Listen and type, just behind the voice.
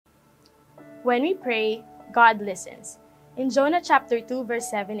When we pray, God listens. In Jonah chapter 2 verse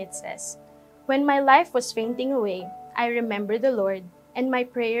 7 it says, "When my life was fainting away, I remembered the Lord, and my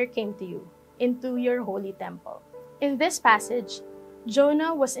prayer came to you, into your holy temple." In this passage,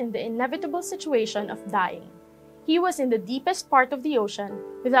 Jonah was in the inevitable situation of dying. He was in the deepest part of the ocean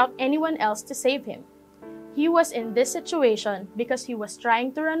without anyone else to save him. He was in this situation because he was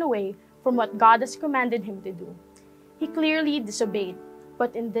trying to run away from what God has commanded him to do. He clearly disobeyed,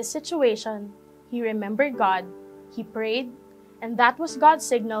 but in this situation, he remembered God, he prayed, and that was God's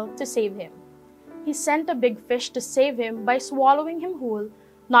signal to save him. He sent a big fish to save him by swallowing him whole,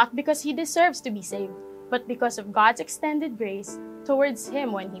 not because he deserves to be saved, but because of God's extended grace towards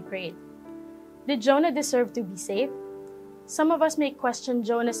him when he prayed. Did Jonah deserve to be saved? Some of us may question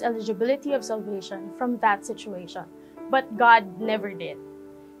Jonah's eligibility of salvation from that situation, but God never did.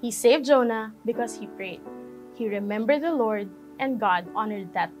 He saved Jonah because he prayed. He remembered the Lord, and God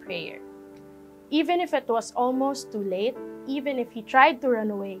honored that prayer. Even if it was almost too late, even if he tried to run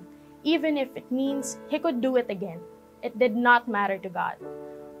away, even if it means he could do it again, it did not matter to God.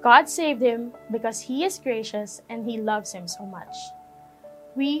 God saved him because he is gracious and he loves him so much.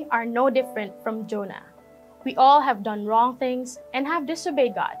 We are no different from Jonah. We all have done wrong things and have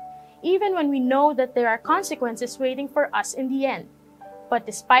disobeyed God, even when we know that there are consequences waiting for us in the end. But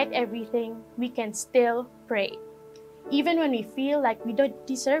despite everything, we can still pray, even when we feel like we don't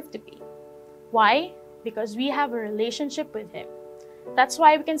deserve to be. Why? Because we have a relationship with Him. That's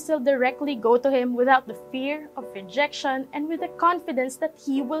why we can still directly go to Him without the fear of rejection and with the confidence that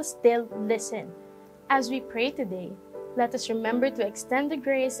He will still listen. As we pray today, let us remember to extend the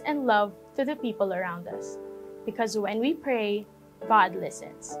grace and love to the people around us. Because when we pray, God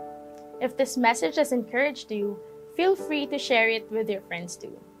listens. If this message has encouraged you, feel free to share it with your friends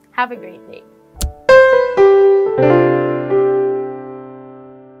too. Have a great day.